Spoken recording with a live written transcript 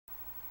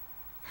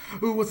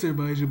Oh, what's up,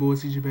 everybody? It's your boy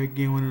CJ back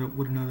again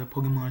with another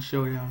Pokemon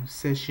Showdown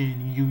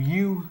session.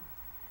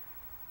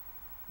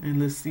 And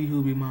let's see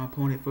who'll be my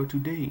opponent for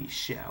today,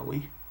 shall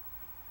we?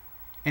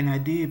 And I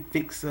did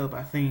fix up,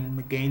 I think,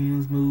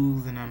 Meganium's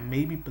moves, and I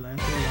maybe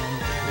blasted it.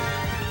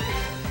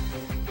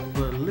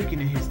 But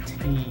looking at his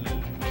team,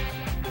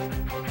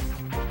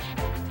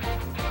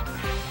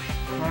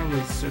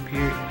 probably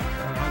superior.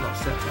 I got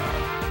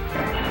Septile.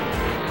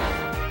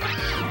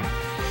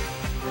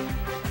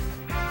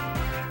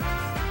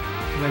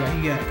 Cause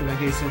I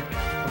gave some.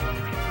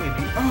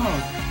 Oh,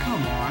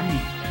 come on!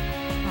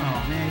 Oh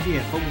man, if he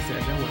had focus that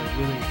would have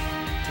really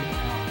taken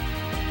off.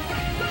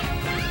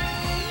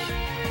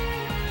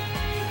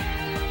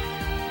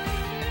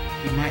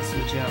 He might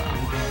switch out.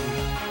 I'm going.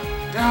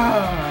 Come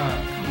on!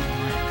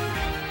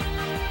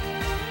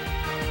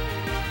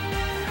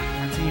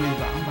 My team is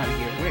I'm about to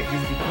get wrecked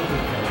just because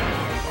of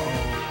all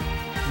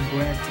the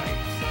grass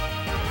types.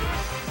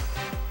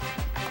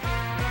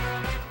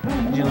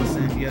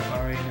 Jellicent, yep, I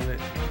already knew it.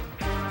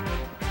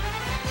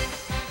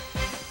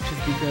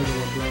 Because of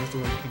what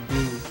Blastoise can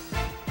do,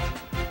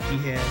 he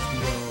has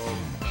the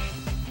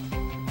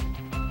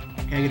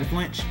can I get a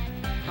flinch?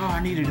 Oh,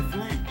 I needed a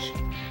flinch.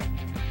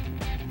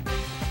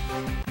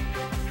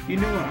 You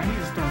know what? I need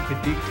to start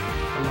predicting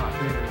a lot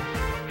better.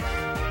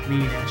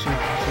 Meaning I should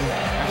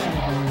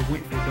have only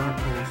went for Dark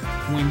Pulse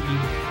when he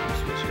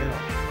switched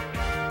out.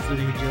 So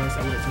then he I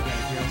would have took out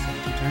Jealous in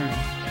 2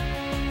 turns.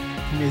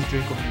 Missed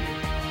Draco Meter.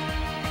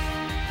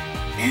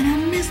 And I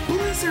missed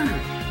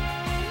Blizzard!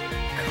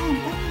 Come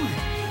on!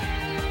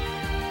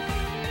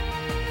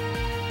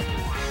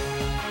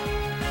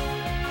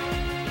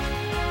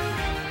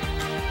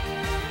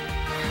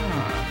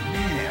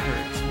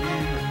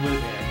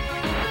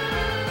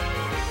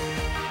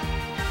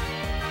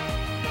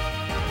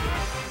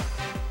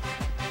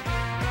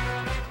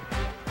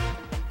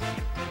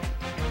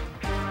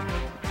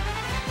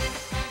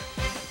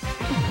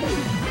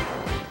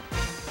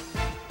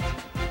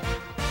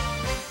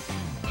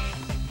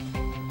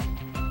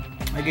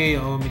 I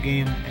gave the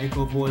game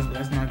Echo Voice, but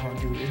that's not gonna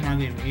do it.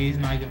 He's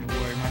not gonna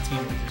worry. My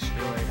team is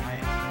destroyed.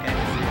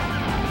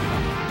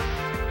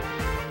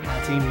 My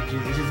team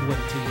is just what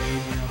the team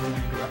is, you know what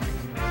I'm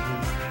saying?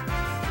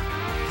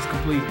 Just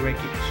complete wreckage.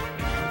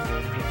 You know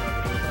what I'm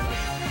saying?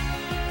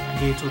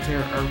 I gave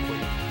Totera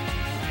Earthquake.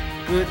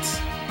 Good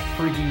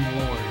freaking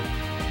lord.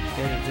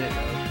 That is it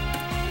though.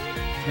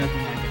 There's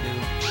nothing I can do.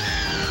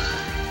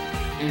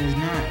 It is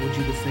not what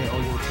you could say, oh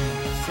your team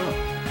sucks.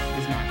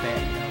 It's not that,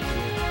 you know what I'm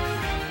saying?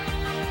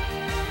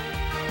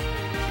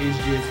 It's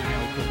just, you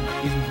know, because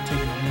he's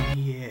taking on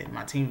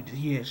him.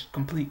 He has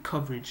complete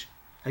coverage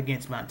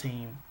against my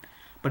team.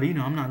 But, you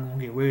know, I'm not going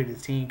to get rid of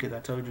this team because I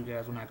told you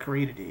guys when I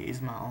created it, it's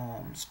my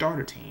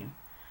starter team.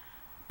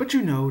 But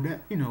you know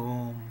that,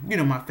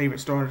 my favorite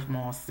starter is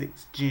Small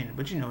 6 Gen.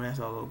 But you know that's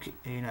all okay.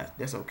 You know,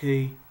 that's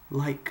okay.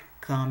 Like,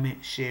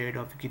 comment, share,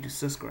 don't forget to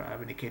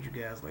subscribe, and to catch you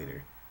guys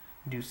later.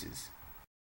 Deuces.